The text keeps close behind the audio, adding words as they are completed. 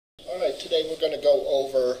Alright, today we're going to go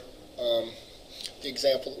over the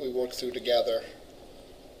example that we worked through together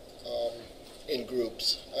in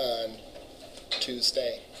groups on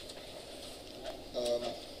Tuesday.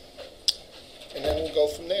 And then we'll go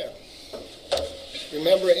from there.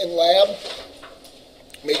 Remember, in lab,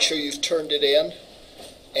 make sure you've turned it in,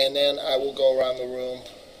 and then I will go around the room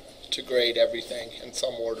to grade everything in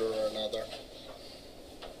some order or another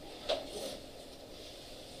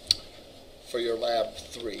for your lab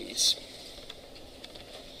 3s.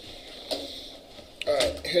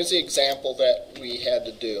 Alright, here's the example that we had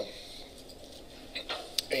to do.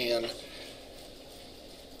 And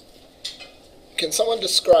can someone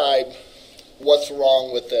describe what's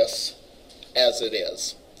wrong with this as it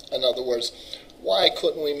is? In other words, why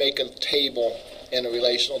couldn't we make a table in a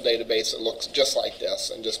relational database that looks just like this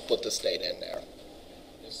and just put this data in there?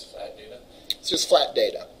 It's flat data. It's just flat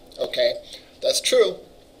data. Okay, that's true.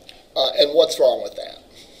 And what's wrong with that?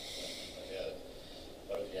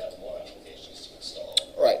 What if you have more applications to install?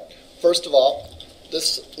 Right. First of all,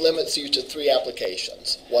 this limits you to 3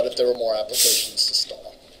 applications. What if there were more applications to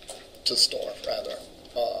store,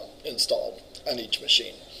 installed on each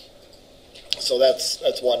machine? So that's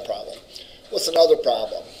one problem. What's another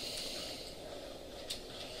problem?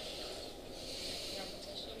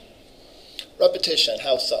 Repetition.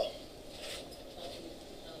 How so?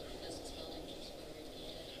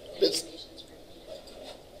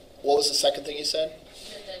 What was the second thing you said?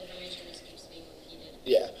 The information just keeps being repeated.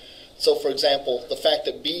 Yeah. So, for example, the fact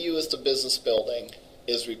that BU is the business building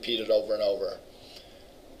is repeated over and over.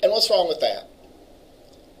 And what's wrong with that?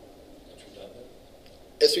 It's redundant.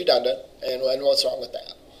 It's redundant. And what's wrong with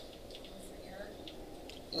that? For error.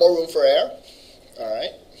 More room for error. All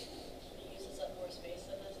right. It uses up more space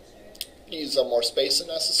than necessary. Uses up more space than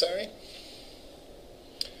necessary.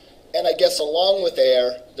 And I guess along with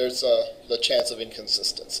error, there's the chance of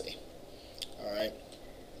inconsistency. All right.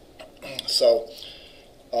 So,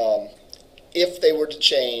 if they were to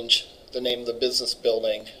change the name of the business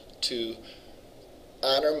building to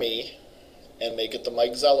Honor Me and make it the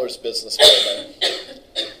Mike Zeller's business building,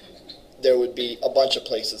 there would be a bunch of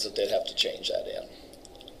places that they'd have to change that in.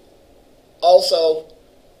 Also,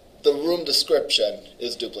 the room description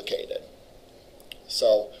is duplicated.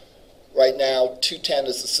 So, right now, 210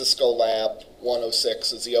 is the Cisco lab,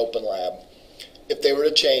 106 is the open lab. If they were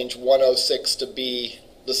to change 106 to be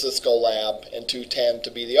the Cisco lab and 210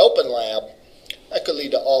 to be the open lab, that could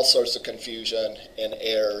lead to all sorts of confusion and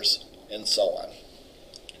errors and so on.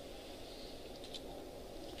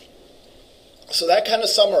 So that kind of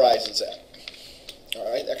summarizes it.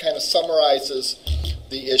 All right, that kind of summarizes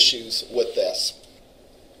the issues with this.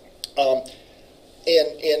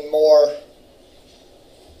 In more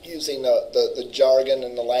using the jargon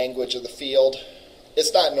and the language of the field,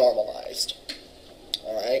 it's not normalized.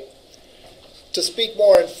 All right. To speak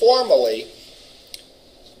more informally,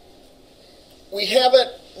 we've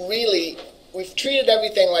treated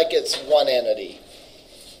everything like it's one entity.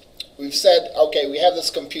 We've said, okay, we have this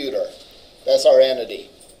computer. That's our entity.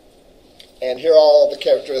 And here are all the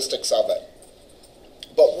characteristics of it.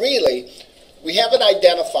 But really, we haven't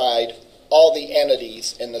identified all the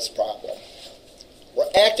entities in this problem. We're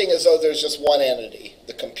acting as though there's just one entity,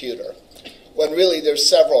 the computer, when really there's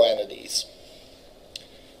several entities.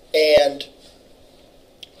 And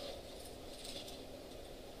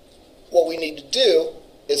what we need to do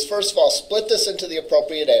is, first of all, split this into the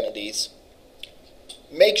appropriate entities,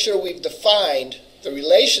 make sure we've defined the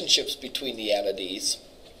relationships between the entities,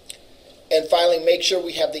 and finally make sure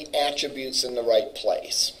we have the attributes in the right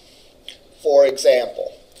place. For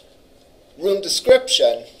example, room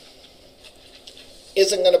description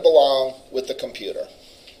isn't going to belong with the computer.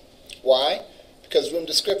 Why? Because room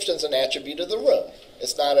description is an attribute of the room.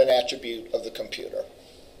 It's not an attribute of the computer.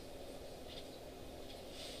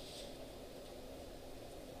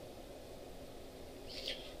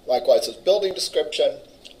 Likewise with building description,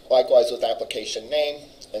 likewise with application name,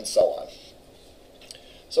 and so on.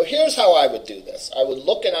 So here's how I would do this. I would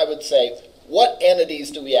look and I would say, what entities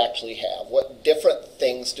do we actually have? What different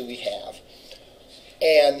things do we have?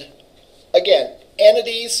 And again,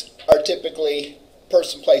 entities are typically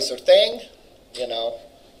person, place, or thing. You know,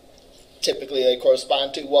 typically they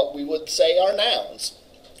correspond to what we would say are nouns.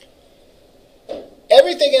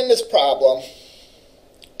 Everything in this problem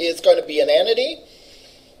is going to be an entity.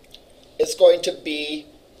 It's going to be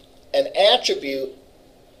an attribute,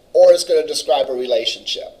 or it's going to describe a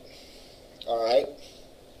relationship. All right?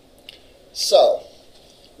 So,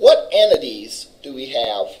 what entities do we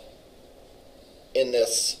have in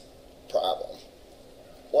this problem?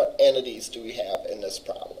 What entities do we have in this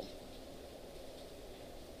problem?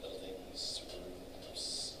 Buildings,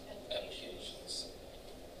 rooms,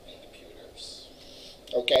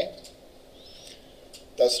 Okay?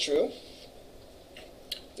 That's true.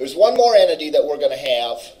 There's one more entity that we're going to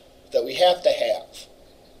have, that we have to have.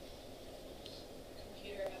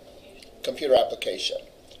 Computer application. Computer application.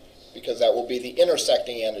 Because that will be the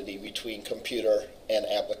intersecting entity between computer and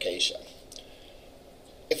application.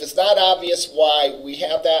 If it's not obvious why we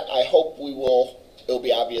have that, I hope it'll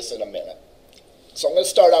be obvious in a minute. So I'm going to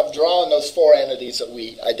start off drawing those four entities that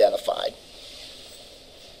we identified.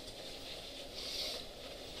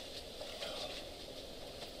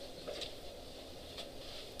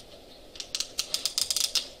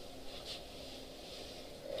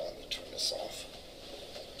 Let me turn this off.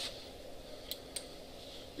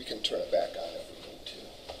 We can turn it back on if we need to.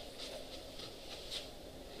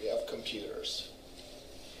 We have computers.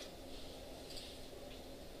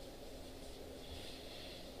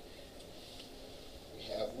 We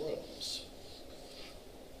have rooms.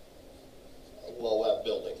 We'll have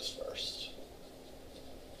buildings first.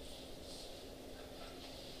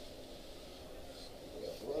 We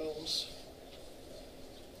have rooms.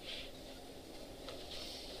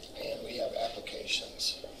 And we have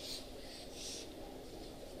applications.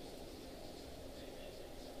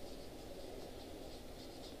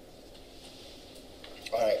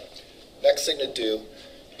 All right, next thing to do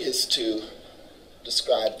is to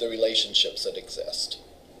describe the relationships that exist.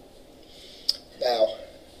 Now,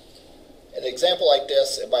 an example like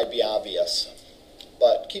this, it might be obvious,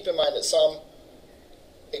 but keep in mind that some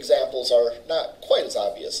examples are not quite as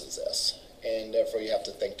obvious as this, and therefore you have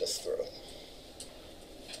to think this through.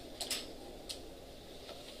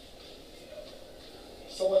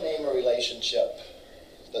 Someone name a relationship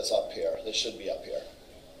that's up here, that should be up here.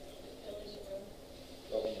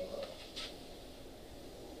 Building and room.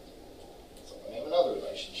 Someone name another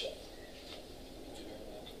relationship.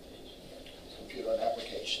 Computer and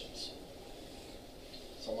applications.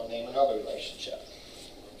 Someone name another relationship.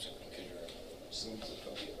 Rooms and computer. Rooms and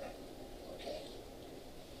computer. Okay.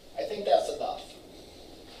 I think that's enough.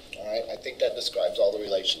 All right, I think that describes all the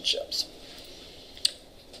relationships.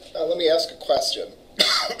 Now let me ask a question.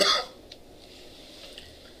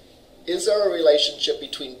 Is there a relationship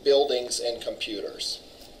between buildings and computers?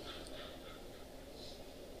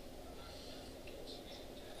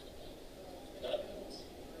 Not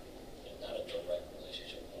a direct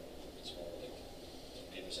relationship. It's more like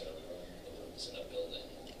computers in a room, the rooms in a building.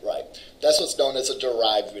 Right. That's what's known as a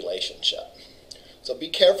derived relationship. So be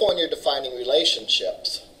careful when you're defining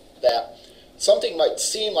relationships that something might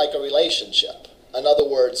seem like a relationship. In other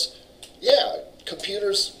words, yeah,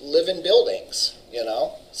 computers live in buildings, you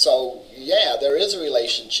know? So, yeah, there is a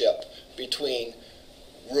relationship between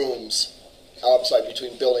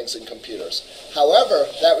between buildings and computers. However,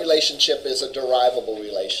 that relationship is a derivable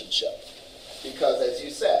relationship because, as you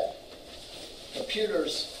said,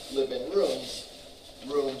 computers live in rooms,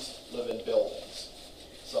 rooms live in buildings.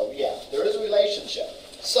 So, yeah, there is a relationship.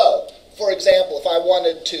 So, for example, if I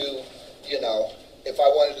wanted to, if I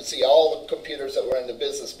wanted to see all the computers that were in the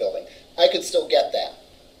business building, I could still get that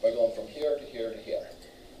by going from here to here to here.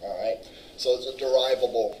 All right? So it's a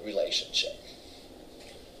derivable relationship.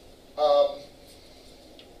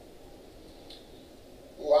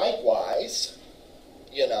 Likewise,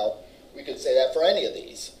 we could say that for any of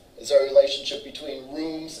these. Is there a relationship between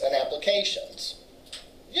rooms and applications?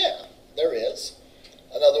 Yeah, there is.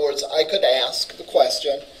 In other words, I could ask the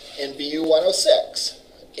question in BU 106,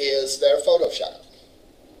 is there Photoshop?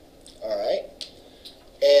 All right?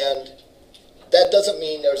 And that doesn't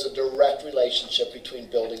mean there's a direct relationship between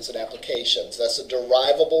buildings and applications. That's a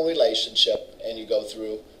derivable relationship, and you go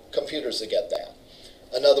through computers to get that.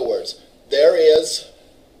 In other words, there is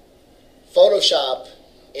Photoshop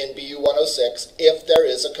in BU 106 if there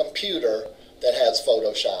is a computer that has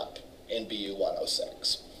Photoshop in BU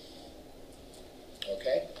 106.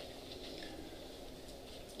 Okay?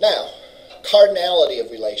 Now, cardinality of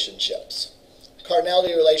relationships.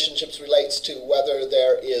 Cardinality of relationships relates to whether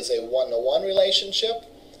there is a one-to-one relationship,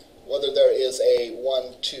 whether there is a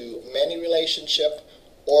one-to-many relationship,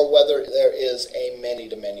 or whether there is a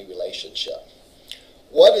many-to-many relationship.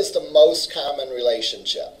 What is the most common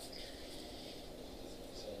relationship?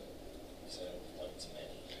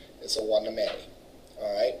 It's a one-to-many.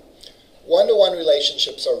 All right? One-to-one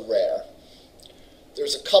relationships are rare.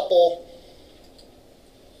 There's a couple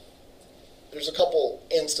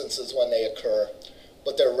instances when they occur,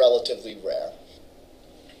 but they're relatively rare.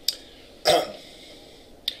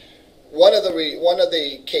 One of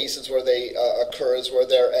the cases where they occur is where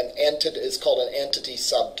they're is called an entity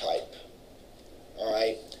subtype. All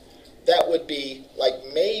right, that would be like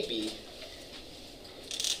maybe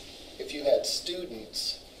if you had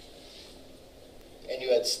students and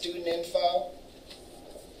you had student info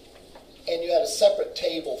and you had a separate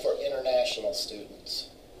table for international students.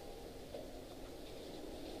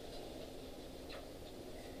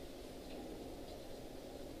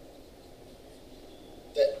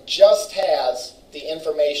 That just has the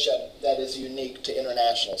information that is unique to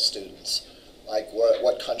international students, like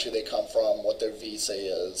what country they come from, what their visa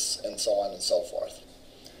is, and so on and so forth.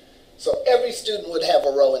 So every student would have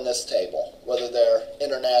a row in this table, whether they're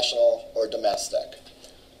international or domestic.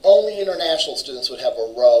 Only international students would have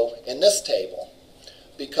a row in this table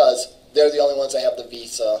because they're the only ones that have the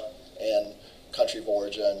visa and country of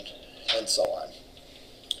origin and so on.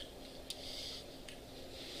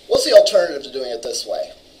 What's the alternative to doing it this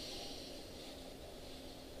way?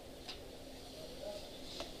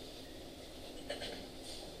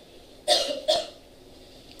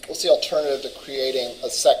 What's the alternative to creating a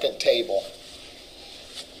second table?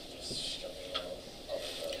 Just shoving all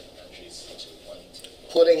the countries into one table.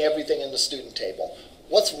 Putting everything in the student table.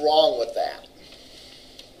 What's wrong with that?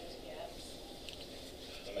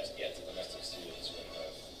 The domestic students wouldn't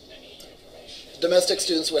have any information. Domestic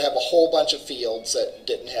students would have a whole bunch of fields that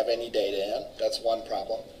didn't have any data in. That's one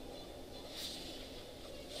problem.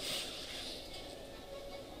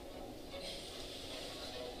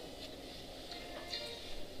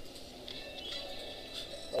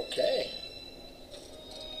 Okay.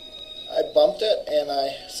 I bumped it and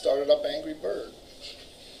I started up Angry Bird.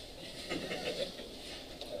 Right.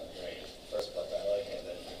 First part I like, and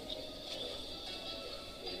then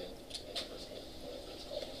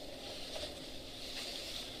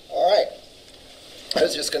All right. I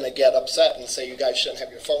was just going to get upset and say you guys shouldn't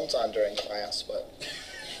have your phones on during class, but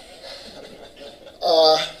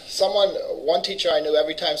one teacher I knew,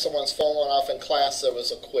 every time someone's phone went off in class, there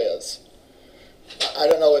was a quiz. I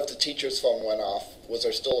don't know if the teacher's phone went off. Was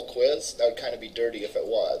there still a quiz? That would kind of be dirty if it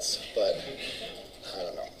was, but I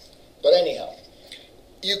don't know. But anyhow,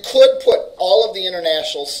 you could put all of the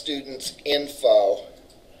international students' info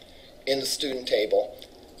in the student table.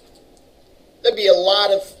 There'd be a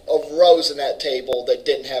lot of rows in that table that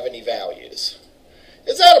didn't have any values.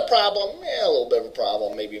 Is that a problem? Yeah, a little bit of a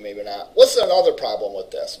problem, maybe, maybe not. What's another problem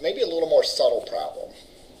with this? Maybe a little more subtle problem.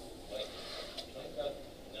 might not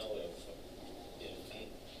know if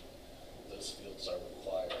those fields are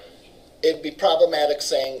required. It'd be problematic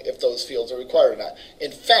saying if those fields are required or not.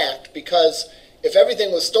 In fact, because if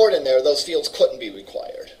everything was stored in there, those fields couldn't be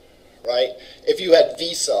required, right? If you had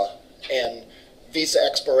visa and visa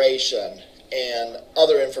expiration and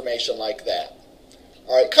other information like that.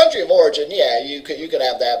 All right, country of origin, yeah, you could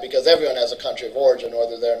have that because everyone has a country of origin,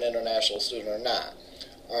 whether they're an international student or not.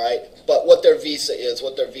 All right, but what their visa is,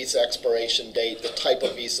 what their visa expiration date, the type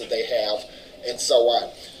of visa they have, and so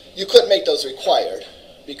on. You couldn't make those required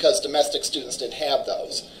because domestic students didn't have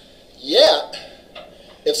those. Yet,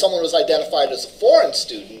 if someone was identified as a foreign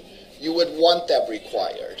student, you would want them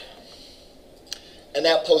required. And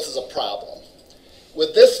that poses a problem.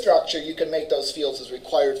 With this structure, you can make those fields as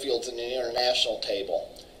required fields in the international table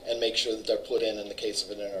and make sure that they're put in the case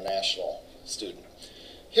of an international student.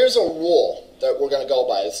 Here's a rule that we're going to go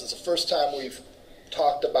by. This is the first time we've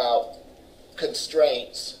talked about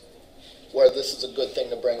constraints where this is a good thing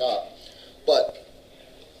to bring up. But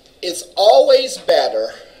it's always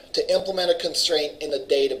better to implement a constraint in a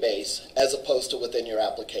database as opposed to within your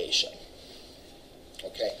application.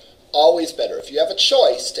 Okay? Always better. If you have a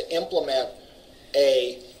choice to implement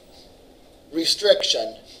a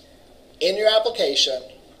restriction in your application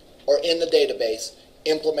or in the database,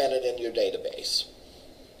 implement it in your database.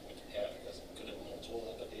 Yeah, because couldn't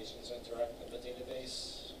multiple applications interact with the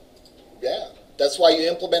database? Yeah, that's why you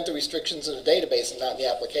implement the restrictions in the database and not in the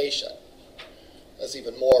application. That's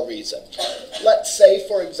even more reason. Let's say,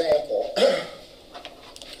 for example,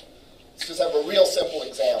 let's just have a real simple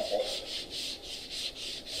example.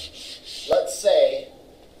 Let's say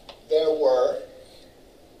there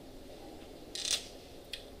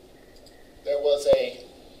was a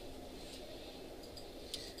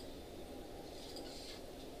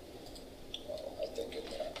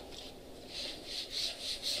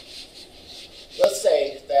let's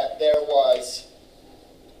say that there was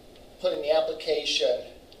putting the application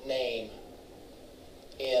name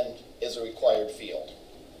in is a required field.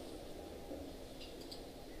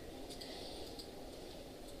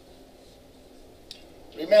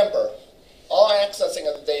 Remember, all accessing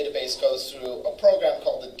of the database goes through a program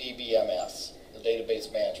called the DBMS, the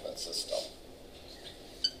Database Management System.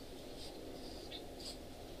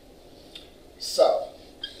 So,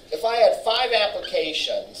 if I had 5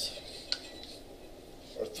 applications,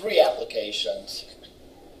 or 3 applications,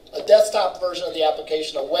 a desktop version of the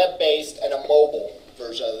application, a web-based, and a mobile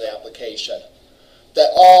version of the application,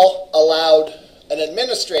 that all allowed an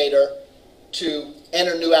administrator to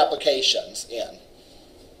enter new applications in,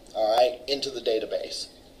 all right, into the database.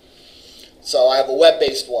 So I have a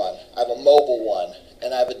web-based one, I have a mobile one,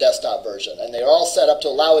 and I have a desktop version. And they're all set up to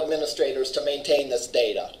allow administrators to maintain this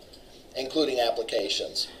data, including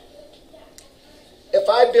applications. If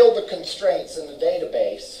I build the constraints in the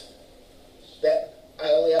database, that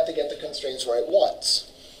I only have to get the constraints right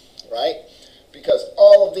once, right? Because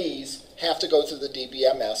all of these have to go through the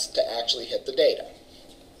DBMS to actually hit the data.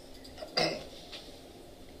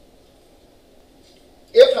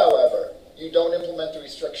 If, however, you don't implement the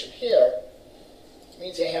restriction here, it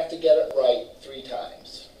means you have to get it right 3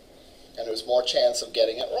 times. And there's more chance of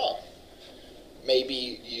getting it wrong.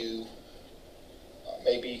 Maybe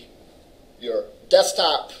your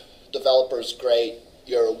desktop developer is great,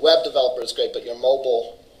 your web developer is great, but your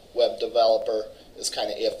mobile web developer is kind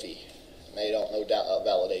of iffy. They don't know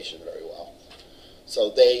validation very well. So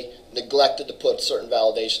they neglected to put certain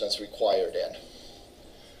validation that's required in.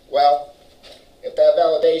 Well, if that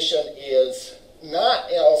validation is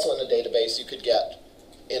not also in the database, you could get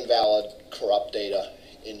invalid, corrupt data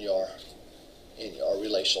in your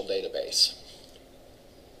relational database.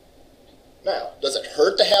 Now, does it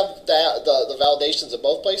hurt to have the validations in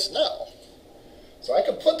both places? No. So I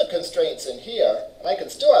can put the constraints in here, and I can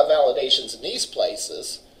still have validations in these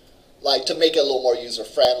places, like to make it a little more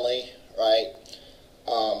user-friendly, right?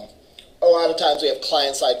 A lot of times we have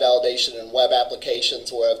client-side validation in web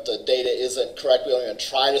applications where if the data isn't correct, we don't even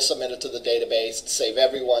try to submit it to the database to save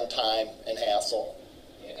everyone time and hassle.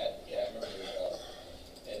 Yeah, I remember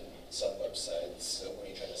in some websites, so when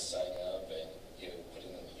you try to sign up and you put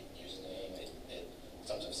in the username, it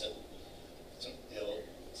sometimes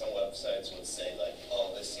some websites would say like,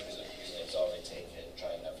 oh, this username's already taken, try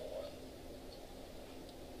another one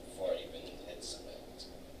before it even hit submit.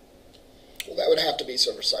 Well, that would have to be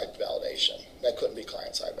server-side validation. That couldn't be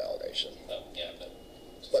client-side validation. Oh, yeah, but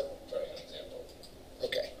throwing an example.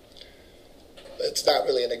 Okay. It's not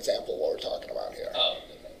really an example of what we're talking about here. Oh,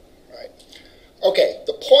 okay. Right. Okay,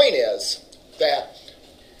 the point is that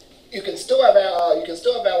you can still have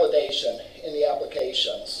validation in the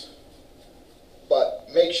applications, but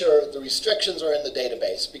make sure the restrictions are in the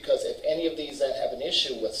database, because if any of these then have an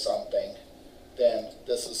issue with something, then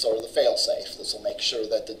this is sort of the fail-safe. This will make sure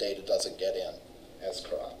that the data doesn't get in as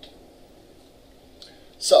corrupt.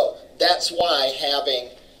 So that's why having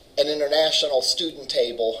an international student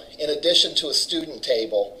table in addition to a student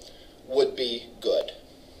table would be good.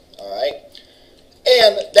 All right?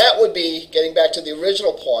 And that would be, getting back to the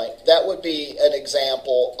original point, that would be an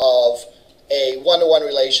example of a one-to-one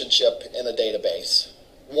relationship in a database.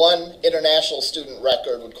 One international student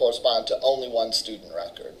record would correspond to only one student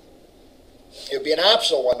record. It would be an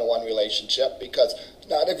optional one-to-one relationship because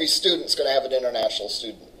not every student is going to have an international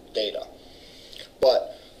student data.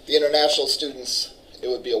 But the international students, it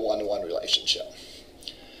would be a one-to-one relationship.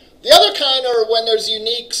 The other kind are when there's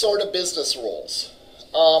unique sort of business rules.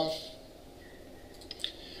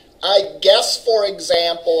 I guess, for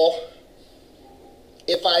example,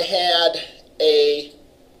 if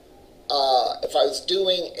I was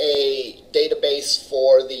doing a database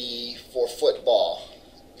for football,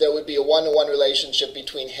 there would be a one-to-one relationship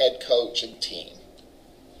between head coach and team.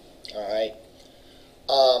 All right.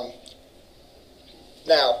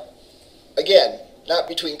 Now, again, not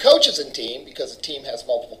between coaches and team, because a team has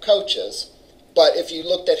multiple coaches, but if you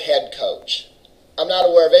looked at head coach, I'm not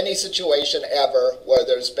aware of any situation ever where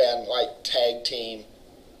there's been like tag team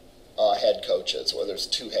head coaches, where there's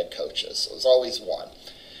 2 head coaches. So there's always one.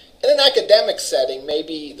 In an academic setting,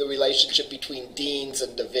 maybe the relationship between deans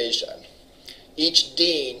and division. Each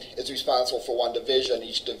dean is responsible for one division.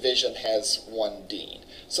 Each division has one dean.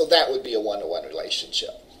 So that would be a one-to-one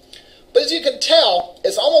relationship. But as you can tell,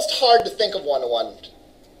 it's almost hard to think of one-to-one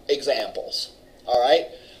examples, all right?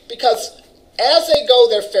 Because as they go,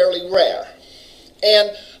 they're fairly rare.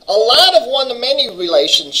 And a lot of one-to-many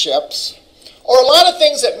relationships, or a lot of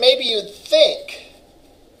things that maybe you'd think,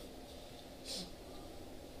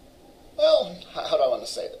 well, how do I want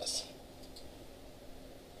to say this?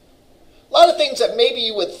 A lot of things that maybe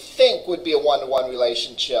you would think would be a one-to-one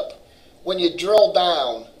relationship, when you drill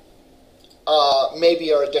down,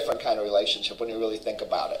 maybe are a different kind of relationship when you really think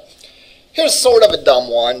about it. Here's sort of a dumb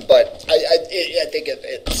one, but I think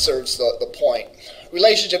it serves the point.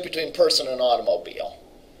 Relationship between person and automobile.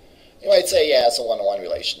 You might say, yeah, it's a one-to-one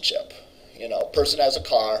relationship. You know, person has a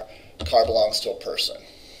car belongs to a person.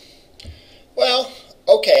 Well,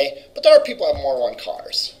 okay, but there are people who have more than one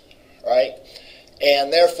cars, right?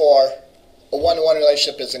 And therefore, a one-to-one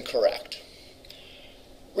relationship isn't correct.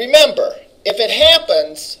 Remember, if it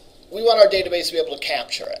happens, we want our database to be able to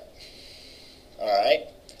capture it. All right?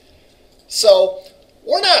 So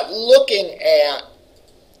we're not looking at,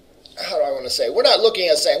 how do I want to say, we're not looking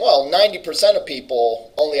at saying, well, 90% of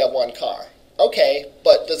people only have one car. Okay,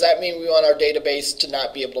 but does that mean we want our database to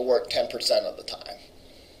not be able to work 10% of the time?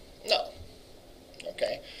 No.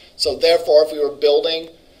 Okay, so therefore if we were building,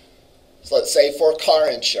 so let's say for car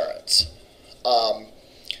insurance,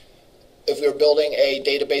 if we were building a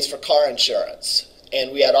database for car insurance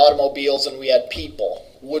and we had automobiles and we had people,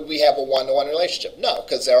 would we have a one-to-one relationship? No,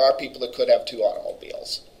 because there are people that could have two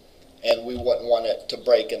automobiles, and we wouldn't want it to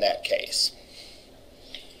break in that case.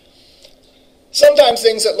 Sometimes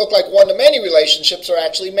things that look like one-to-many relationships are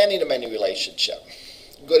actually many-to-many relationship.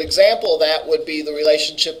 A good example of that would be the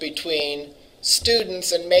relationship between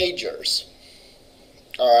students and majors.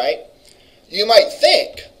 All right? You might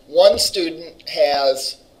think one student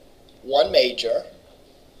has one major,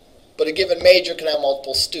 but a given major can have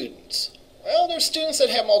multiple students. Well, there's students that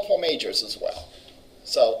have multiple majors as well.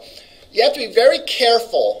 So you have to be very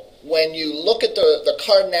careful when you look at the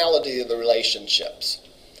cardinality of the relationships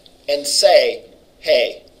and say,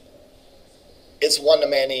 hey, it's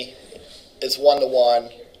one-to-many, it's one-to-one,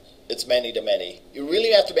 it's many-to-many. You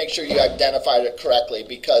really have to make sure you identified it correctly,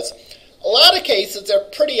 because a lot of cases they're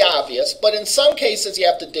pretty obvious, but in some cases you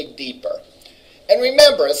have to dig deeper. And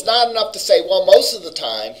remember, it's not enough to say, well, most of the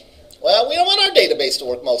time, well, we don't want our database to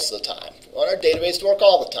work most of the time. We want our database to work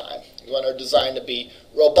all the time. We want our design to be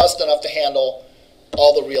robust enough to handle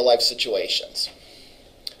all the real-life situations.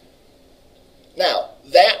 Now,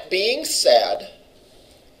 that being said,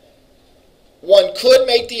 one could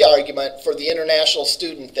make the argument for the international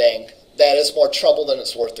student thing that it's more trouble than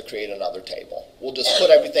it's worth to create another table. We'll just put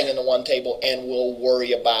everything into one table and we'll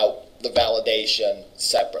worry about the validation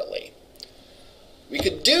separately. We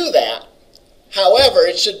could do that. However,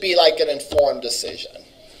 it should be like an informed decision.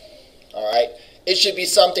 All right? It should be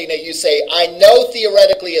something that you say, I know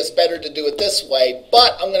theoretically it's better to do it this way,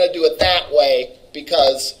 but I'm going to do it that way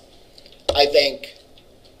because I think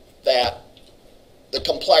that the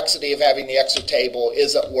complexity of having the extra table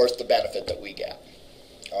isn't worth the benefit that we get.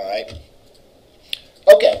 All right?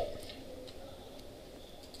 Okay.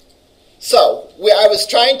 So, I was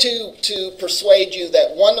trying to persuade you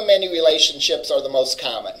that one-to-many relationships are the most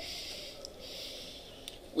common.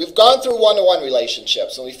 We've gone through one-to-one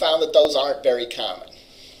relationships, and we found that those aren't very common.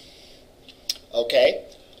 Okay?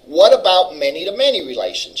 What about many-to-many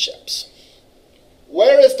relationships?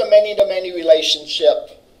 Where is the many-to-many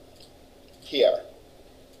relationship here?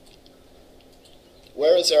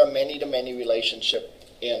 Where is there a many-to-many relationship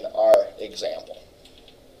in our example?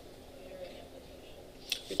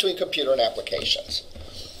 Between computer and applications.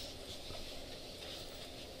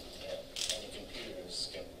 Yeah, many computers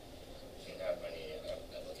can have many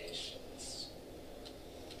applications.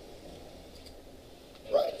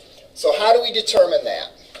 Right. So how do we determine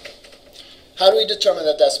that? How do we determine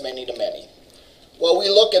that that's many-to-many? Well, we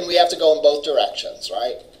look and we have to go in both directions,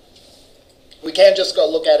 right? We can't just go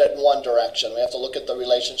look at it in one direction. We have to look at the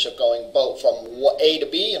relationship going both from A to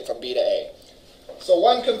B and from B to A. So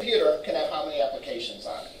one computer can have how many applications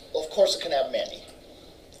on it? Well, of course it can have many.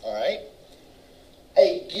 All right?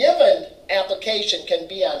 A given application can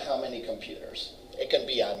be on how many computers? It can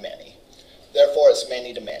be on many. Therefore, it's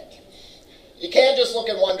many-to-many. You can't just look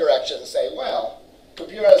in one direction and say, well,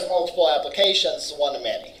 computer has multiple applications,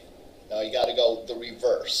 one-to-many. No, you got to go the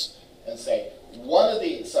reverse and say, one of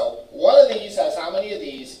these. So one of these has how many of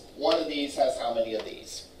these? One of these has how many of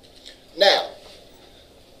these? Now,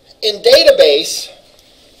 in database,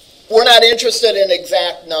 we're not interested in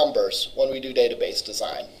exact numbers when we do database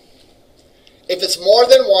design. If it's more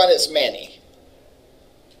than one, it's many.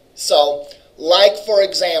 So, like for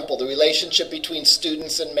example, the relationship between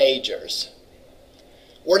students and majors.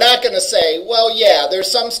 We're not going to say, well, yeah,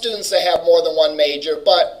 there's some students that have more than one major,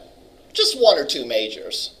 but just one or two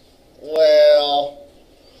majors. Well,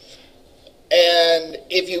 and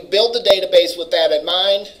if you build the database with that in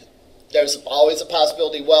mind, there's always a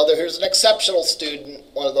possibility, well, here's an exceptional student,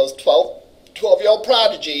 one of those 12-year-old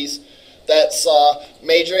prodigies that's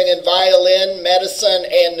majoring in violin, medicine,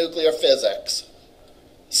 and nuclear physics.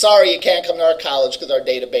 Sorry, you can't come to our college because our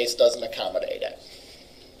database doesn't accommodate it.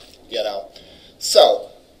 You know? So,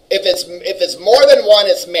 if it's more than one,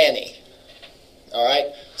 it's many. All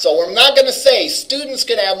right? So we're not going to say students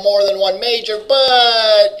can have more than one major,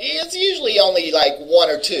 but it's usually only like one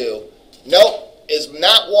or two. Nope, it's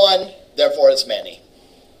not one, therefore it's many.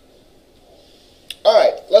 All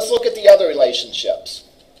right, let's look at the other relationships.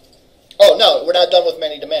 Oh, no, we're not done with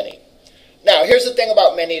many-to-many. Now, here's the thing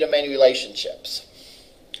about many-to-many relationships.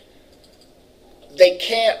 They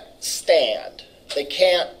can't stand. They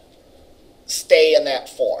can't stay in that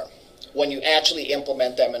form. when you actually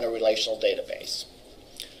implement them in a relational database.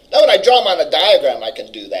 Now when I draw them on a diagram, I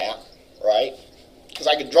can do that, right? Because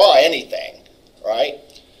I can draw anything, right?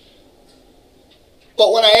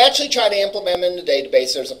 But when I actually try to implement them in the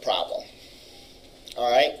database, there's a problem.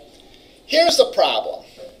 All right? Here's the problem.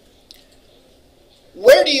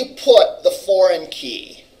 Where do you put the foreign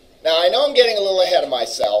key? Now, I know I'm getting a little ahead of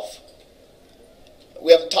myself.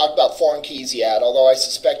 We haven't talked about foreign keys yet, although I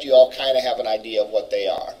suspect you all kind of have an idea of what they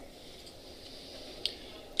are.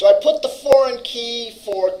 Do I put the foreign key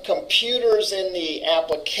for computers in the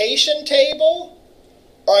application table?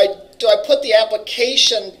 Or do I put the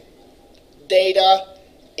application data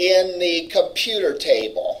in the computer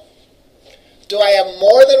table? Do I have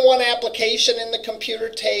more than one application in the computer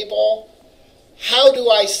table? How do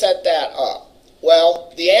I set that up?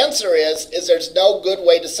 Well, the answer is there's no good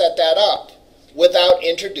way to set that up without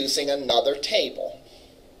introducing another table.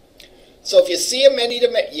 So if you see a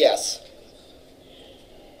many-dimensional, yes?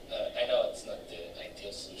 I know it's not the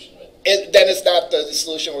ideal solution, but... Then it's not the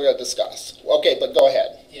solution we're going to discuss. Okay, but go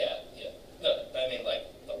ahead. Yeah. No, I mean, like,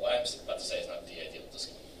 what I'm about to say is not the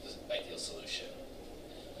ideal solution.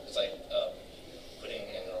 It's like putting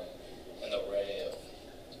an array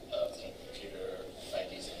of computer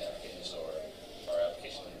IDs and applications or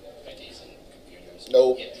application IDs and computers.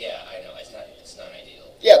 No. Yeah, I know. It's not ideal.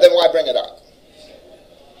 Yeah, then why bring it up?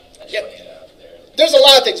 I just want to get it out there. There's a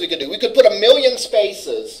lot of things we could do. We could put 1 million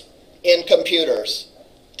spaces in computers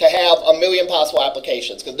to have 1 million possible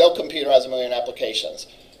applications, because no computer has 1 million applications.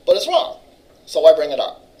 But it's wrong. So why bring it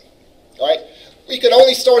up? All right? We could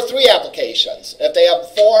only store 3 applications. If they have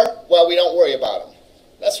 4, well, we don't worry about them.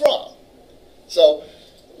 That's wrong. So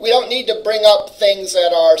we don't need to bring up things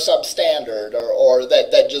that are substandard or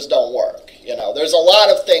that just don't work. You know, there's a lot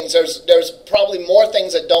of things. There's probably more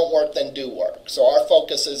things that don't work than do work. So our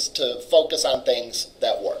focus is to focus on things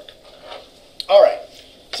that work. All right.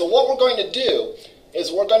 So what we're going to do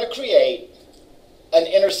is we're going to create an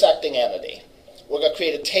intersecting entity. We're going to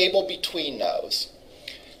create a table between those.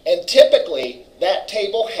 And typically, that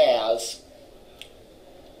table has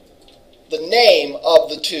the name of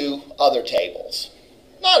the 2 other tables.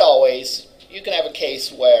 Not always. You can have a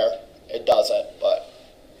case where it doesn't, but,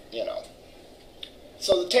 you know.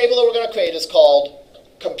 So the table that we're going to create is called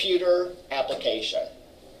computer application.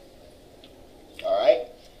 All right?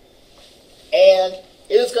 And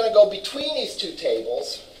it is going to go between these 2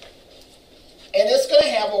 tables, and it's going to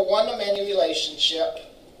have a one-to-many relationship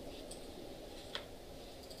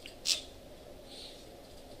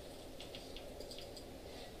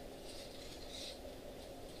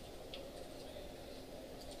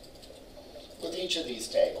with each of these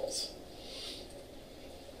tables.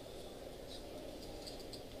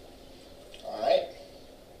 All right?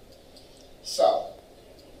 So,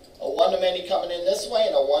 a one-to-many coming in this way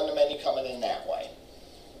and a one-to-many coming in that way.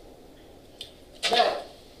 Now,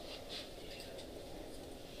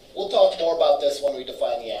 we'll talk more about this when we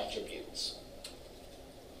define the attributes.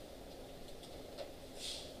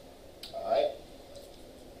 All right?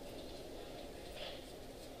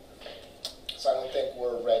 So I don't think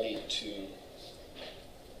we're ready to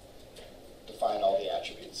define all the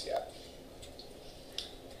attributes yet.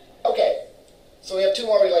 Okay, so we have 2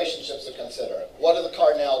 more relationships to consider. What are the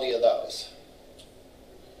cardinality of those?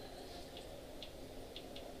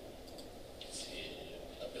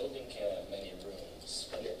 A building can have many rooms,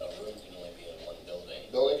 but a room can only be in one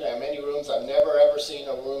building. Building can have many rooms. I've never ever seen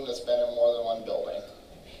a room that's been in more than one building.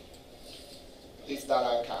 At least not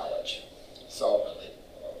on college. So,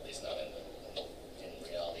 Or at least not in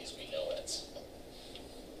reality as we know it.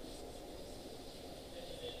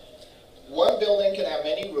 one building can have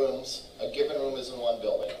many rooms. A given room is in one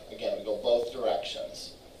building. Again, we go both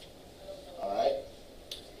directions. All right?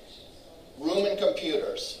 Room and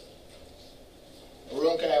computers. A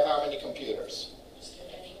room can have how many computers?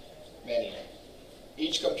 Many.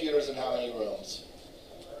 Each computer is in how many rooms?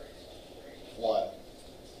 1.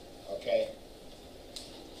 Okay?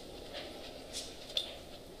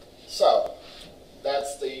 So,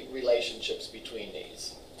 that's the relationships between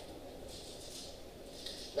these.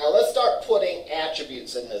 Now let's start putting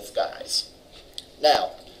attributes in this, guys.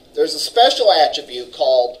 Now, there's a special attribute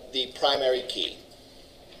called the primary key.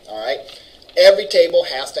 All right? Every table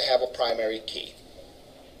has to have a primary key.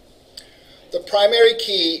 The primary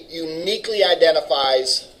key uniquely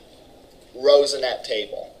identifies rows in that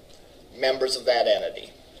table, members of that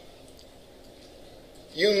entity.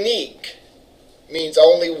 Unique means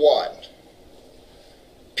only one.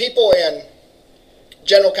 People in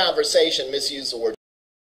general conversation misuse the word.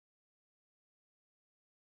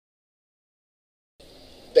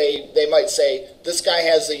 They might say, this guy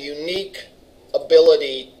has a unique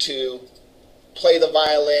ability to play the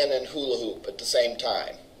violin and hula hoop at the same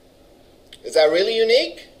time. Is that really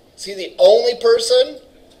unique? Is he the only person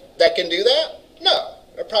that can do that? No.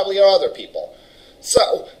 There probably are other people.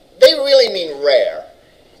 So they really mean rare.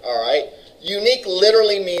 All right? Unique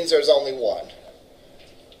literally means there's only one.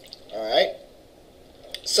 All right?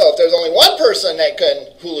 So if there's only one person that can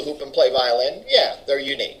hula hoop and play violin, yeah, they're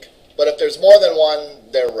unique. But if there's more than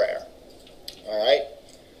one, they're rare. All right?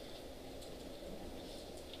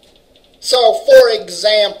 So, for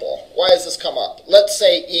example, why does this come up? Let's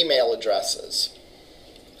say email addresses.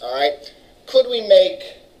 All right? Could we make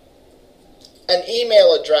an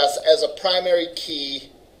email address as a primary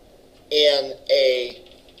key in a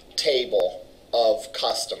table of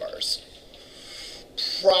customers?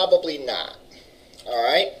 Probably not. All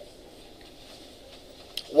right?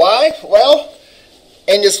 Why? Well,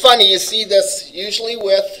 and it's funny, you see this usually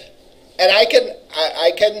with, and I can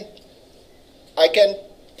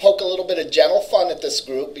poke a little bit of gentle fun at this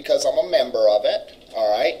group because I'm a member of it,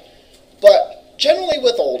 all right? But generally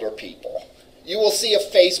with older people, you will see a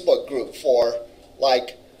Facebook group for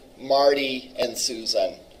like Marty and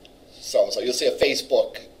Susan, so you'll see a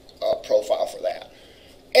Facebook profile for that.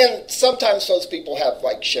 And sometimes those people have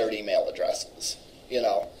like shared email addresses, you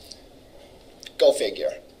know. Go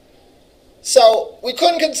figure. So we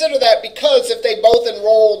couldn't consider that because if they both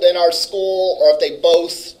enrolled in our school or if they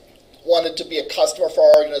both wanted to be a customer for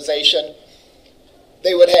our organization,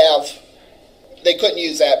 they couldn't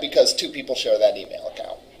use that because two people share that email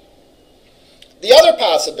account. The other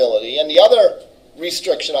possibility and the other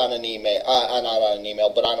restriction on an email, not on an email,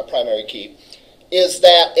 but on a primary key, is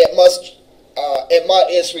that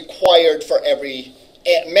it's required for every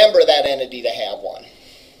member of that entity to have one.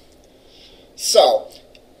 So,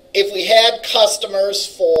 if we had customers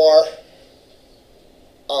for,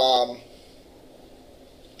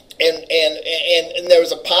 and there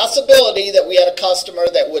was a possibility that we had a customer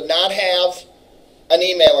that would not have an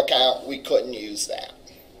email account, we couldn't use that,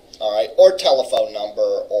 all right, or telephone number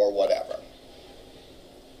or whatever.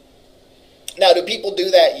 Now, do people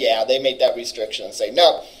do that? Yeah, they make that restriction and say,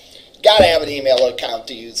 no, got to have an email account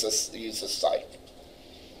to use this site.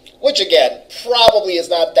 Which, again, probably is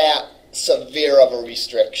not that severe of a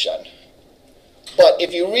restriction. But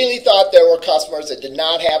if you really thought there were customers that did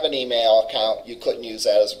not have an email account, you couldn't use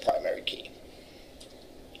that as a primary key.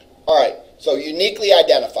 All right, so uniquely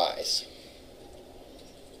identifies.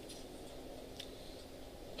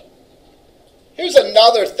 Here's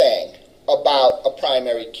another thing about a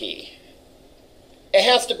primary key. It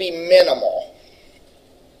has to be minimal.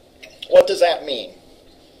 What does that mean?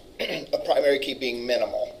 A primary key being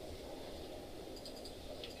minimal.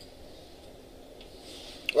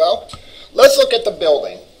 Well, let's look at the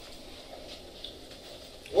building.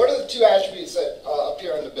 What are the two attributes that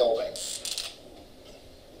appear in the building?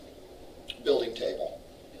 Building table.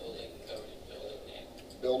 Building code and building name.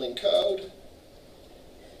 Building code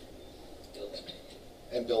Building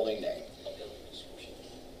and building name. description.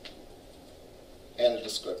 And a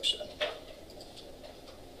description.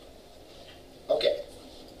 Okay.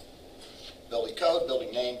 Building code,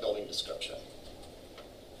 building name, building description.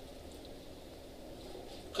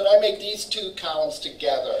 Could I make these two columns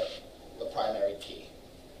together the primary key?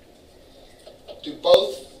 Do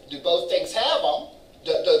both things have them?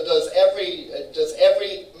 Does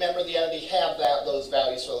every member of the entity have those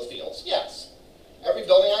values for the fields? Yes. Every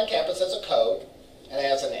building on campus has a code and it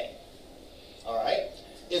has a name. All right.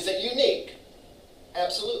 Is it unique?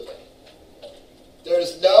 Absolutely. There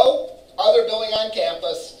is no other building on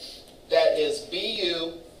campus that is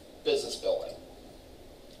BU business building.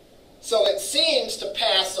 So it seems to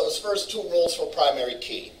pass those first two rules for primary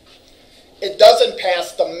key. It doesn't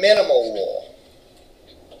pass the minimal rule.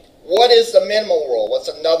 What is the minimal rule? What's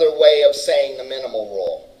another way of saying the minimal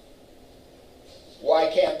rule? Why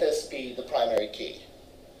can't this be the primary key?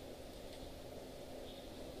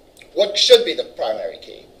 What should be the primary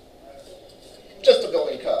key? Just the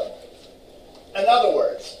building code. In other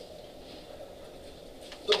words,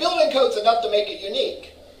 the building code's enough to make it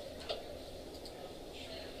unique.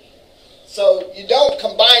 So you don't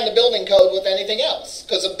combine the building code with anything else,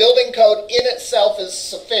 because the building code in itself is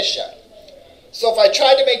sufficient. So if I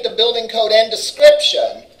tried to make the building code and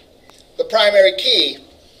description the primary key,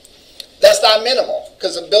 that's not minimal,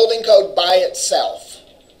 because the building code by itself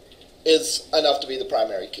is enough to be the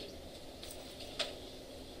primary key.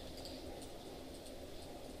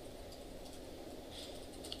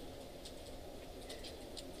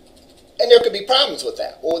 And there could be problems with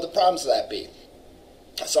that. What would the problems of that be?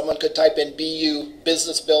 Someone could type in BU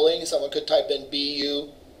business building. Someone could type in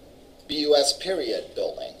BUS period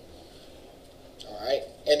building. All right?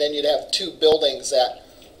 and then you'd have two buildings that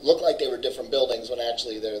look like they were different buildings when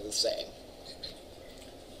actually they're the same.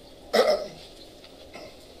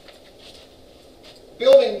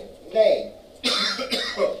 Building name.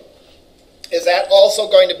 Is that also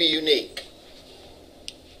going to be unique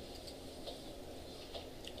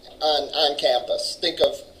on campus? Think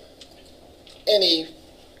of any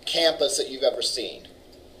campus that you've ever seen.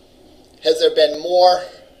 Has there been more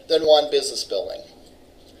than one business building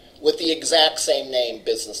with the exact same name,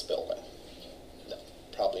 business building? No,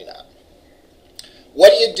 probably not.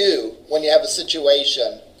 What do you do when you have a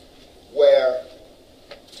situation where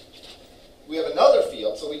we have another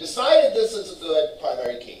field? So we decided this is a good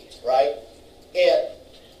primary key, right? It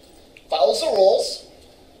follows the rules,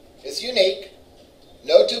 it's unique,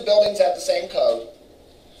 no two buildings have the same code.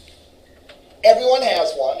 Everyone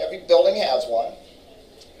has one, every building has one,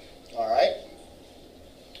 all right?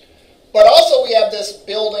 But also we have this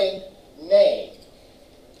building name,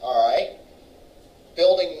 all right?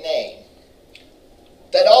 Building name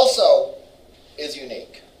that also is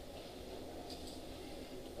unique.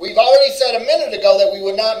 We've already said a minute ago that we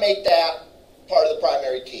would not make that part of the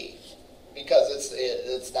primary key because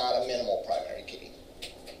it's not a minimal primary key.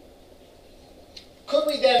 Could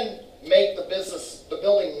we then make the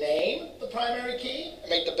building name the primary key and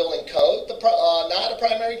make the building code not a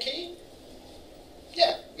primary key?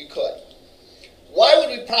 Yeah, we could. Why would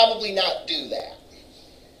we probably not do that?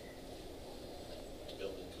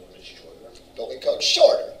 Building code is shorter. Building code is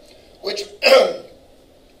shorter, which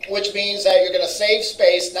which means that you're going to save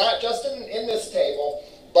space not just in this table,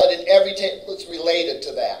 but in every table that's related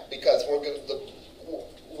to that. Because we're going to,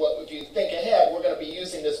 if you think ahead, we're going to be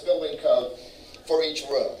using this building code for each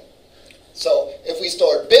room. So if we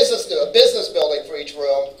stored a business building for each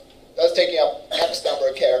room, that's taking up X number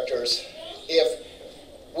of characters. If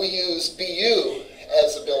we use BU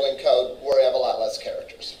as the building code, we're going to have a lot less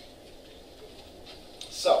characters.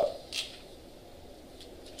 So,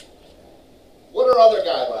 what are other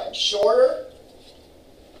guidelines? Shorter?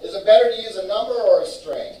 Is it better to use a number or a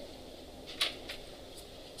string?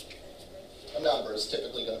 A number is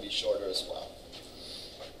typically going to be shorter as well.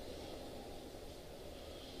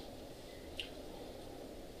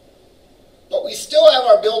 But we still have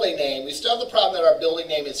our building name. We still have the problem that our building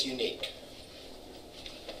name is unique.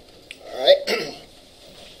 All right?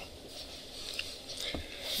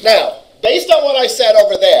 Now, based on what I said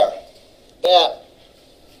over there,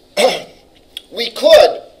 that we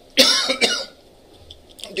could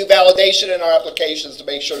do validation in our applications to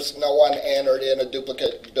make sure no one entered in a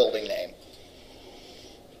duplicate building name.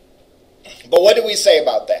 But what did we say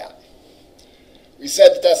about that? We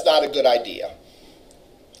said that that's not a good idea,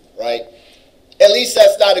 right? At least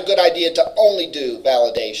that's not a good idea to only do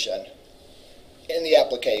validation in the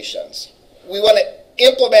applications. We want to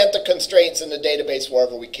implement the constraints in the database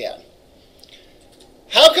wherever we can.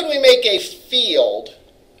 How can we make a field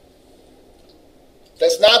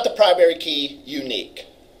that's not the primary key unique?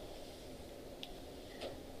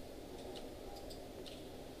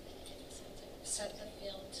 Set the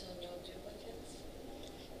field to no duplicates.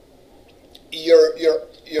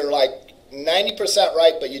 You're like 90%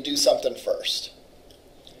 right, but you do something first.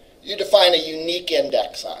 You define a unique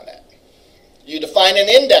index on it. You define an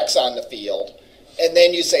index on the field, and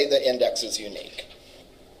then you say the index is unique.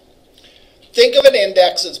 Think of an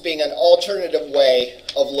index as being an alternative way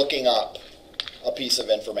of looking up a piece of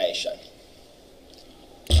information.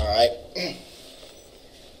 All right?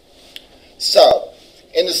 So,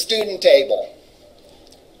 in the student table,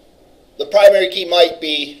 the primary key might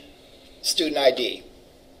be student ID.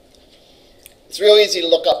 It's real easy to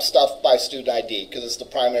look up stuff by student ID because it's the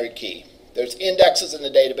primary key. There's indexes in the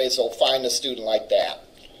database that will find a student like that.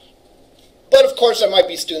 But of course there might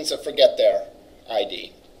be students that forget their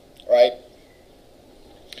ID, right?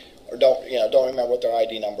 Or don't remember what their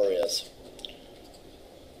ID number is.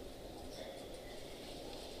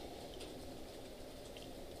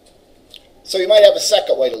 So you might have a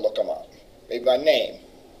second way to look them up, maybe by name,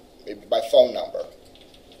 maybe by phone number.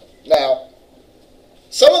 Now,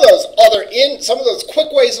 some of those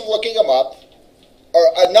quick ways of looking them up, or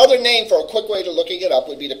another name for a quick way to looking it up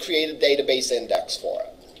would be to create a database index for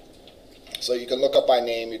it. So you can look up by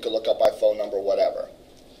name, you can look up by phone number, whatever.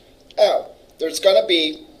 Now, there's going to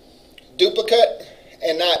be duplicate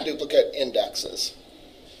and not duplicate indexes.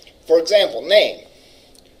 For example, name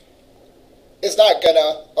is not going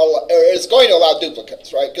to, or is going to allow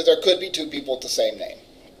duplicates, right? Because there could be two people with the same name,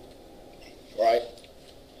 right?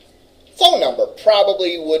 Phone number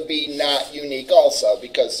probably would be not unique also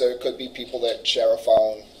because there could be people that share a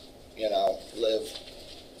phone, live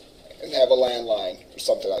and have a landline or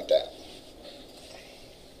something like that.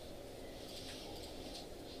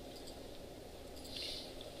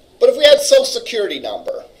 Social Security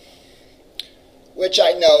number, which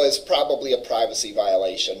I know is probably a privacy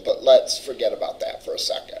violation, but let's forget about that for a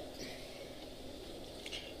second.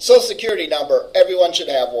 Social Security number, everyone should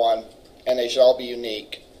have one, and they should all be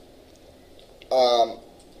unique.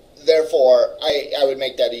 Therefore, I would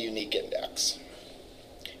make that a unique index.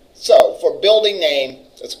 So, for building name,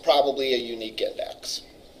 it's probably a unique index.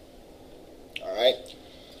 All right?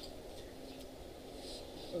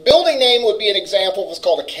 Building name would be an example of what's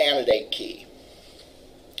called a candidate key.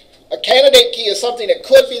 A candidate key is something that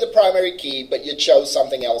could be the primary key, but you chose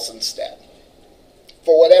something else instead,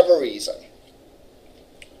 for whatever reason.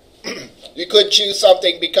 You could choose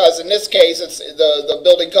something because, in this case, the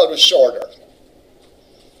building code was shorter.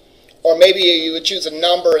 Or maybe you would choose a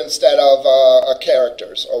number instead of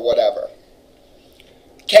characters or whatever.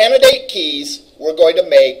 Candidate keys we're going to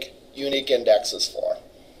make unique indexes for.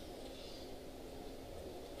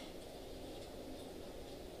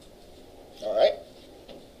 All right?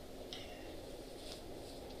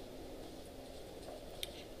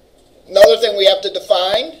 Another thing we have to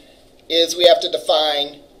define is we have to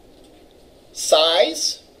define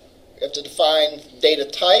size, we have to define data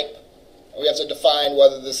type, and we have to define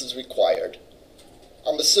whether this is required.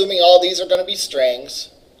 I'm assuming all these are going to be strings.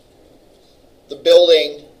 The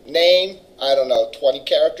building name, I don't know, 20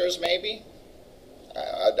 characters maybe?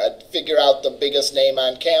 I'd figure out the biggest name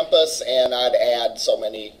on campus and I'd add so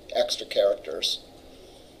many extra characters.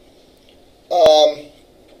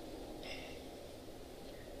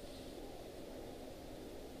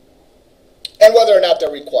 And whether or not they're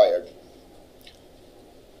required.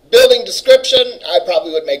 Building description, I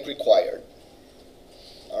probably would make required.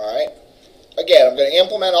 All right? Again, I'm going to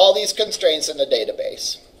implement all these constraints in the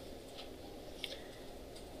database.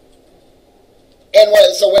 And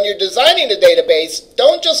so when you're designing the database,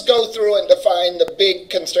 don't just go through and define the big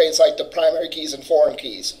constraints like the primary keys and foreign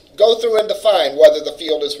keys. Go through and define whether the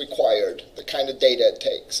field is required, the kind of data it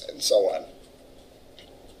takes, and so on.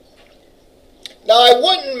 Now, I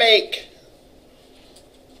wouldn't make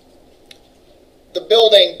the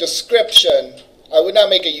building description, I would not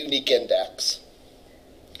make a unique index.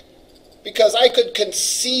 Because I could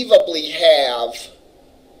conceivably have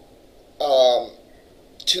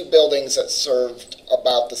two buildings that served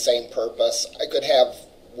about the same purpose. I could have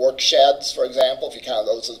work sheds, for example, if you count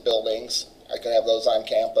those as buildings. I could have those on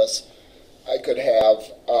campus. I could have,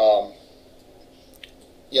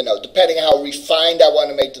 depending on how refined I want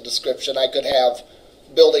to make the description, I could have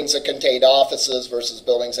buildings that contained offices versus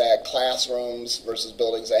buildings that had classrooms versus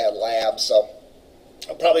buildings that had labs. So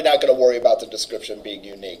I'm probably not going to worry about the description being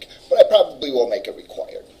unique, but I probably will make it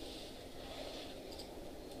required.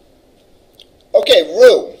 Okay,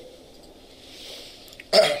 room.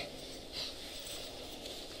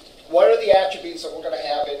 What are the attributes that we're going to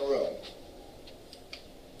have in room?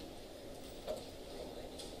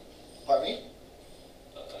 Pardon me?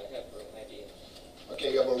 I have room ID.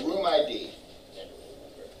 Okay, you have a room ID.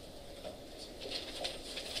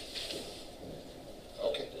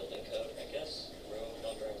 Okay. Building code, I guess. Room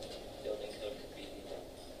number and building code could be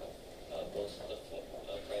both the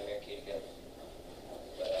primary key together.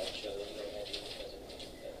 But I chose room ID because of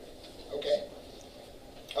Okay.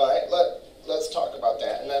 All right, let's talk about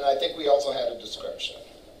that. And then I think we also had a description.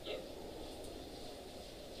 Yeah.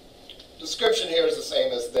 Description here is the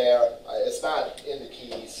same as there. It's not in the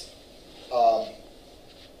keys.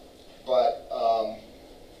 But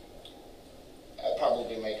I'd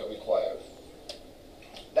probably make it required.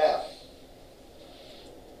 Now,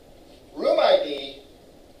 room ID,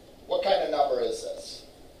 what kind of number is this?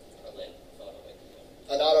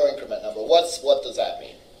 An auto increment number. What does that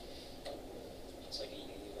mean? It's like a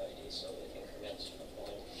UUID, so it increments from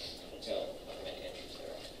one until how many entries there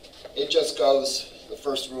are. It just goes, the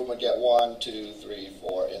first room would get 1, 2, 3,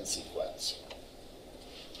 4 in sequence.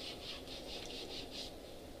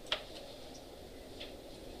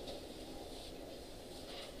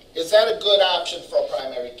 Is that a good option for a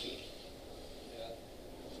primary key? Yeah.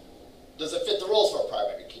 Does it fit the rules for a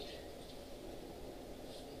primary key?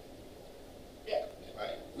 Yeah,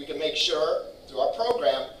 right. We can make sure through our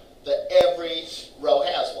program that every row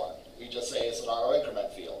has one. We just say it's an auto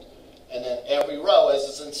increment field. And then every row, as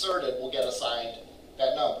it's inserted, will get assigned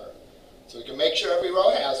that number. So we can make sure every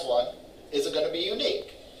row has one. Is it going to be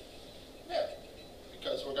unique? Yeah,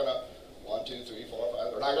 because we're going to 1, 2, 3, 4,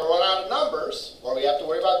 5. We're not going to run out of numbers, or we have to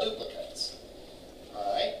worry about duplicates.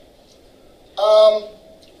 All right.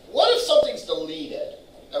 What if something's deleted?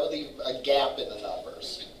 That would leave a gap in the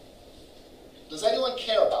numbers. Does anyone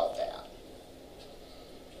care about that?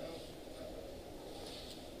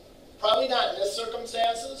 Probably not in this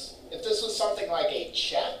circumstances. If this was something like a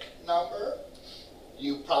check number,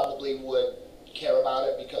 you probably probably would care about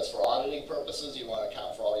it because for auditing purposes, you want to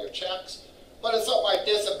account for all your checks. But it's something like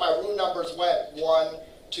this: if my room numbers went 1,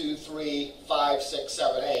 2, 3, 5, 6,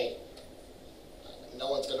 7, 8,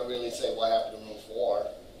 no one's going to really say what happened to room 4.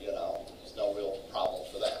 You know, there's no real problem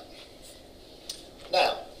for that.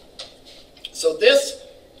 Now, so this,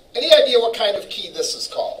 any idea what kind of key this is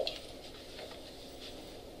called?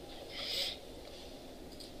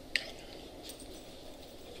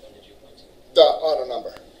 The auto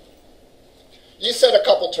number. You said a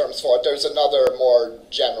couple terms for it. There's another more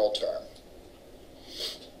general term.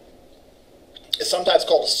 It's sometimes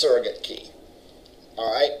called a surrogate key.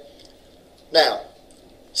 All right? Now,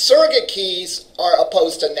 surrogate keys are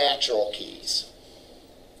opposed to natural keys.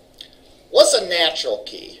 What's a natural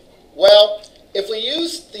key? Well, if we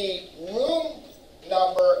use the room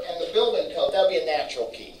number and the building code, that would be a natural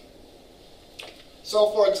key.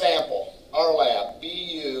 So, for example, our lab,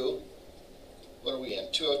 BU, what are we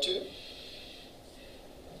in, 202?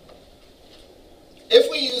 If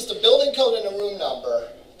we use the building code and the room number,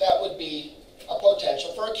 that would be a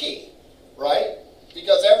potential for a key, right?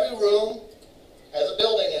 Because every room has a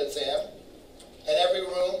building it's in, and every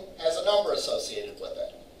room has a number associated with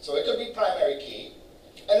it. So it could be primary key,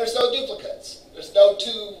 and there's no duplicates. There's no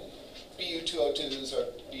two BU202s or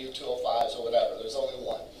BU205s or whatever. There's only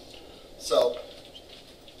one. So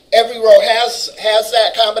every row has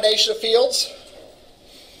that combination of fields,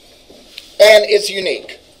 and it's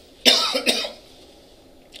unique.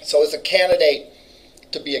 So it's a candidate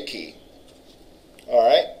to be a key. All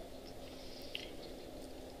right?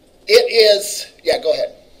 It is, yeah, go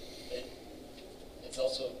ahead. It's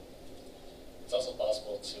also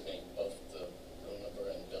possible to make both the room number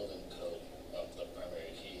and building code of the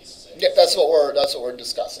primary keys. Yeah, that's what we're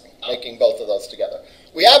discussing, making both of those together.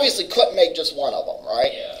 We obviously couldn't make just one of them,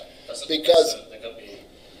 right? Yeah, because there could be,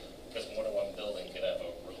 because more than one building could have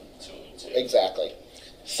a room too. Exactly.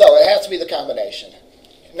 So it has to be the combination.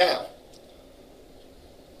 Now,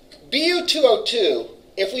 BU202,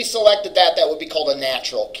 if we selected that, that would be called a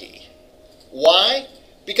natural key. Why?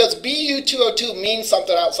 Because BU202 means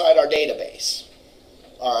something outside our database.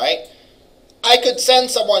 All right? I could send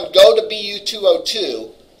someone, go to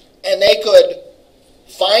BU202, and they could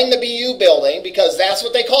find the BU building, because that's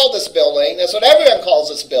what they call this building. That's what everyone calls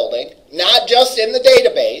this building, not just in the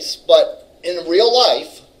database, but in real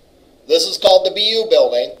life. This is called the BU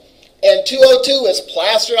building, and 202 is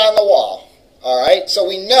plastered on the wall. All right? So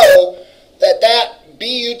we know that that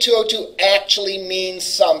BU202 actually means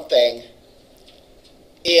something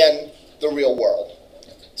in the real world.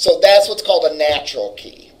 So that's what's called a natural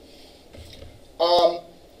key.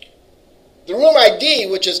 The room ID,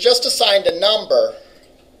 which is just assigned a number,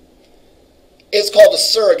 is called a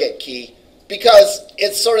surrogate key because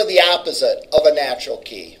it's sort of the opposite of a natural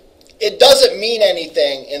key. It doesn't mean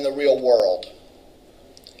anything in the real world.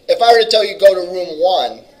 If I were to tell you go to room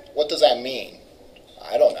 1, what does that mean?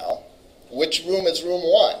 I don't know. Which room is room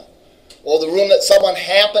 1? Well, the room that someone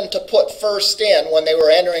happened to put first in when they were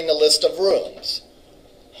entering the list of rooms.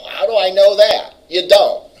 How do I know that? You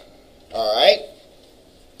don't. All right?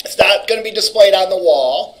 It's not going to be displayed on the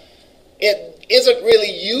wall. It isn't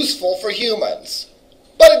really useful for humans,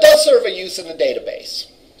 but it does serve a use in the database.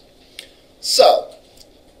 So,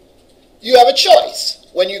 you have a choice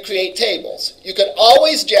when you create tables. You could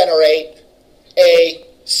always generate a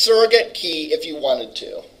surrogate key if you wanted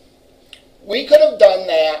to. We could have done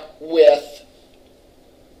that with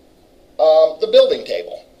the building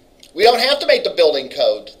table. We don't have to make the building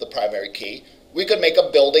code the primary key. We could make a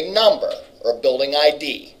building number or a building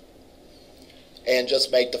ID and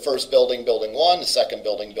just make the first building, building 1, the second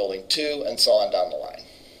building, building 2, and so on down the line.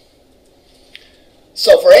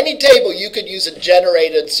 So for any table, you could use a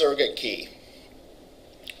generated surrogate key.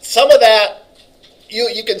 Some of that,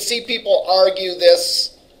 you can see people argue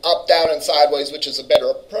this up, down, and sideways, which is a better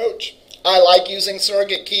approach. I like using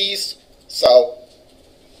surrogate keys, so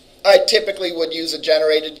I typically would use a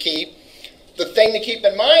generated key. The thing to keep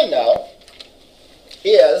in mind, though,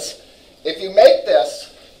 is if you make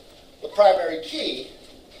this the primary key,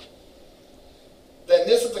 then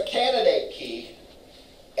this is a candidate key.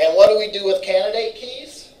 And what do we do with candidate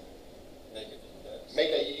keys?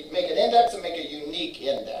 Make an index and make a unique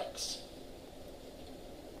index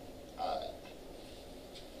on it.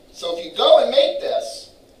 So if you go and make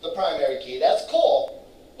this the primary key, that's cool,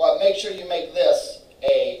 but make sure you make this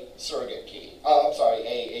a surrogate key.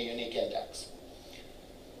 A unique index.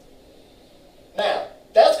 Now,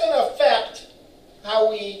 that's going to affect how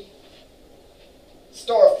we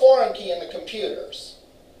store a foreign key in the computers,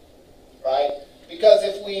 right? Because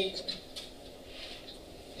if we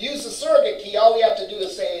use the surrogate key, all we have to do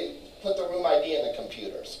is say, put the room ID in the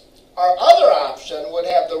computers. Our other option would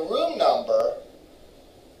have the room number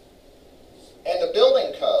and the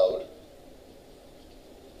building code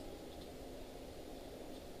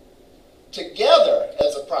together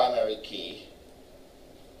as a primary key,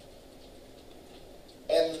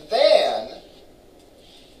 and then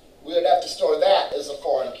we would have to store that as a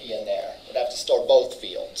foreign key in there. We'd have to store both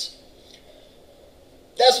fields.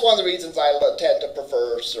 That's one of the reasons I tend to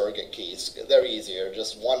prefer surrogate keys. They're easier,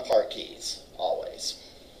 just one-part keys, always.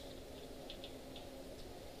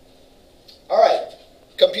 All right,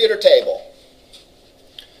 computer table.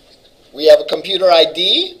 We have a computer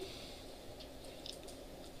ID,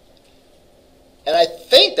 and I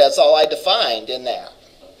think that's all I defined in that.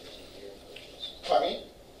 Pardon me?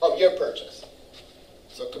 Oh, year purchase.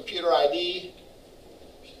 So computer ID,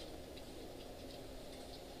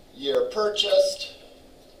 year purchased.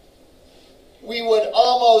 We would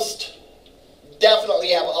almost definitely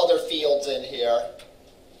have other fields in here,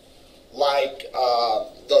 like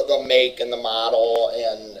the make and the model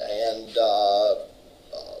and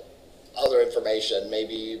other information,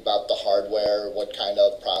 maybe about the hardware, what kind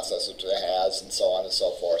of processor it has, and so on and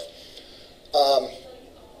so forth.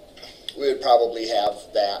 We would probably have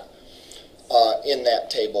that in that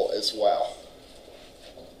table as well.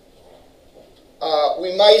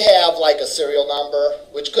 We might have like a serial number,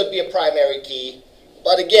 which could be a primary key,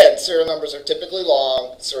 but again, serial numbers are typically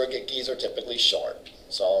long, surrogate keys are typically short.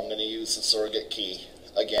 So I'm going to use the surrogate key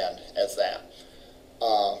again as that,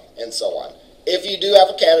 and so on. If you do have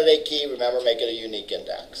a candidate key, remember, make it a unique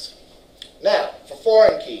index. Now, for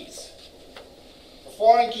foreign keys. For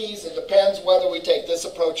foreign keys, it depends whether we take this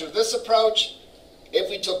approach or this approach. If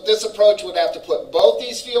we took this approach, we'd have to put both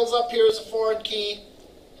these fields up here as a foreign key.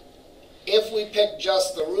 If we pick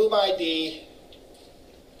just the room ID,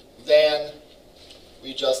 then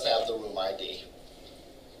we just have the room ID.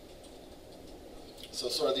 So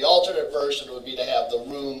sort of the alternate version would be to have the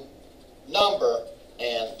room number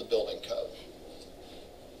and the building code.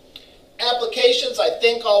 Applications, I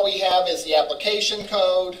think all we have is the application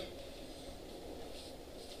code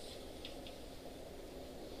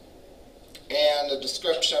and the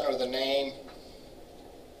description or the name,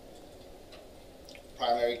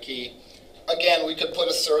 primary key. Again, we could put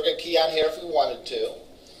a surrogate key on here if we wanted to.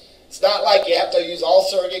 It's not like you have to use all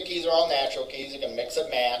surrogate keys or all natural keys. You can mix and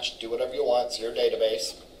match, do whatever you want. It's your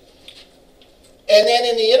database. And then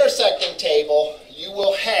in the intersecting table, you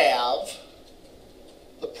will have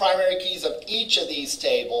the primary keys of each of these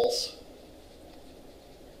tables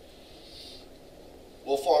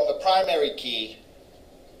will form the primary key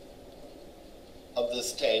of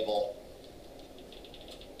this table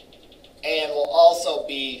and will also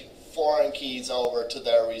be foreign keys over to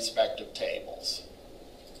their respective tables.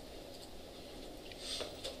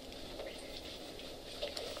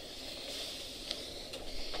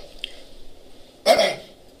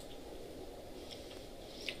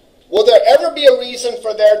 Will there ever be a reason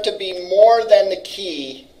for there to be more than the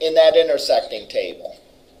key in that intersecting table?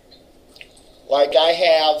 Like I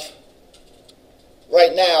have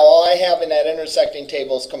right now, all I have in that intersecting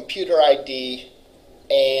table is computer ID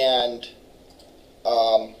and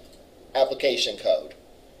application code.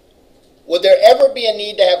 Would there ever be a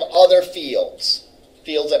need to have other fields?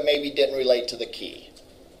 Fields that maybe didn't relate to the key?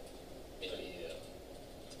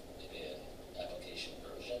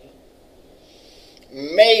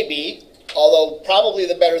 Maybe, although probably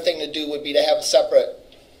the better thing to do would be to have a separate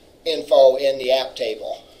info in the app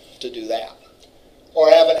table to do that. Or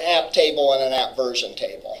have an app table and an app version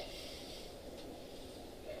table.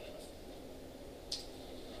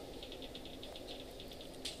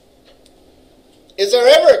 Is there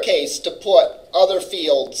ever a case to put other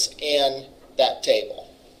fields in that table?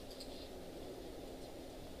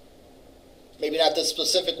 Maybe not this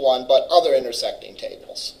specific one, but other intersecting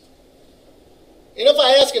tables. You know, if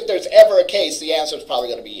I ask if there's ever a case, the answer is probably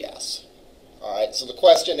going to be yes. All right, so the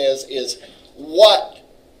question is what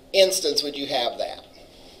instance would you have that?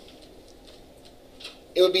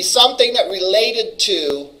 It would be something that related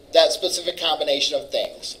to that specific combination of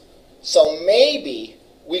things. So maybe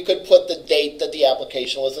we could put the date that the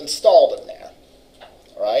application was installed in there.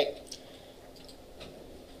 All right?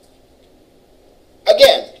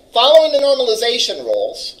 Again, following the normalization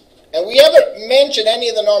rules, and we haven't mentioned any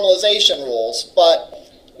of the normalization rules, but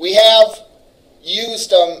we have used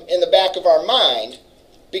them in the back of our mind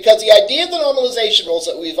because the idea of the normalization rules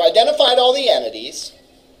is that we've identified all the entities,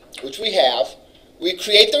 which we have, we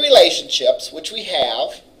create the relationships, which we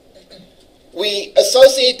have, we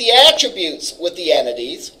associate the attributes with the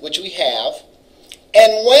entities, which we have,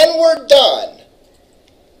 and when we're done,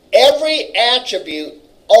 every attribute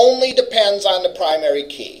only depends on the primary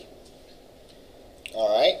key.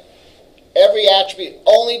 All right? every attribute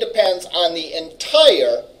only depends on the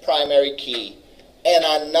entire primary key and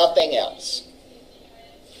on nothing else.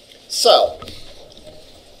 So,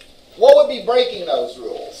 what would be breaking those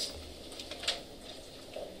rules?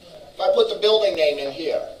 If I put the building name in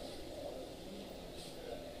here.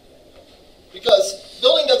 Because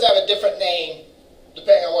building does have a different name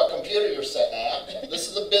depending on what computer you're sitting at. This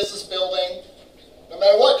is a business building, no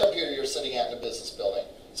matter what computer you're sitting at in a business building.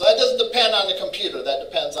 So that doesn't depend on the computer, that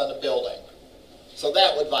depends on the building. So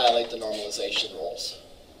that would violate the normalization rules.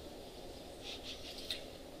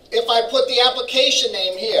 If I put the application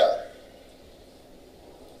name here,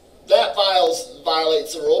 that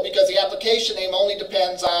violates the rule because the application name only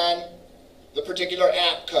depends on the particular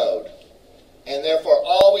app code. And therefore,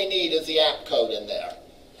 all we need is the app code in there.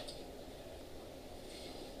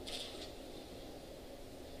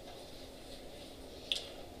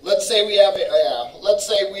 Let's say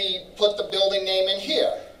we put the building name in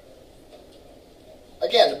here.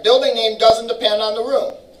 Again, the building name doesn't depend on the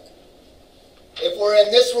room. If we're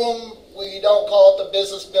in this room, we don't call it the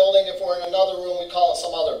business building. If we're in another room, we call it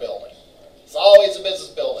some other building. It's always a business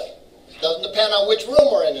building. It doesn't depend on which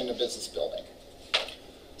room we're in the business building.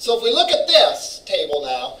 So if we look at this table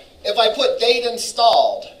now, if I put date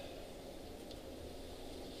installed,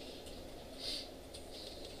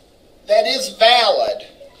 that is valid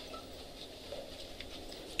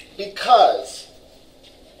because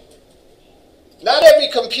not every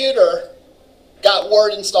computer got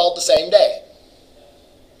Word installed the same day.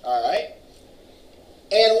 All right?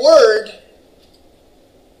 And Word,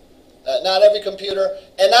 not every computer,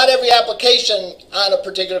 and not every application on a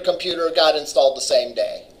particular computer got installed the same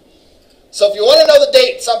day. So if you want to know the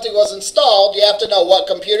date something was installed, you have to know what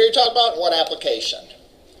computer you're talking about and what application.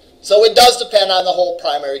 So it does depend on the whole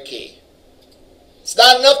primary key. It's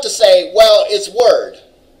not enough to say, well, it's Word.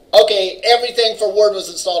 Okay, everything for Word was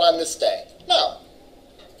installed on this day. No.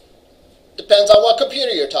 Depends on what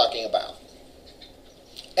computer you're talking about.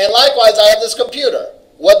 And likewise, I have this computer.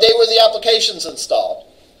 What day were the applications installed?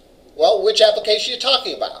 Well, which application are you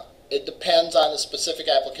talking about? It depends on the specific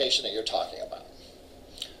application that you're talking about.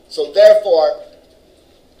 So therefore,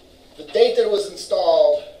 the date that it was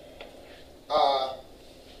installed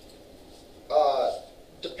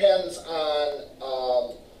depends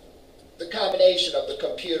on the combination of the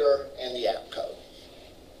computer and the app code.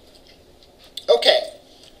 Okay.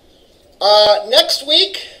 Next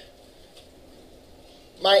week,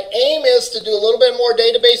 my aim is to do a little bit more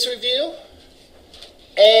database review,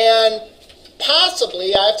 and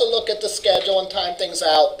possibly, I have to look at the schedule and time things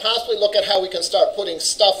out, possibly look at how we can start putting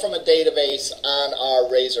stuff from a database on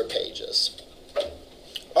our Razor pages.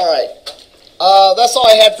 All right, that's all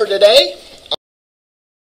I had for today.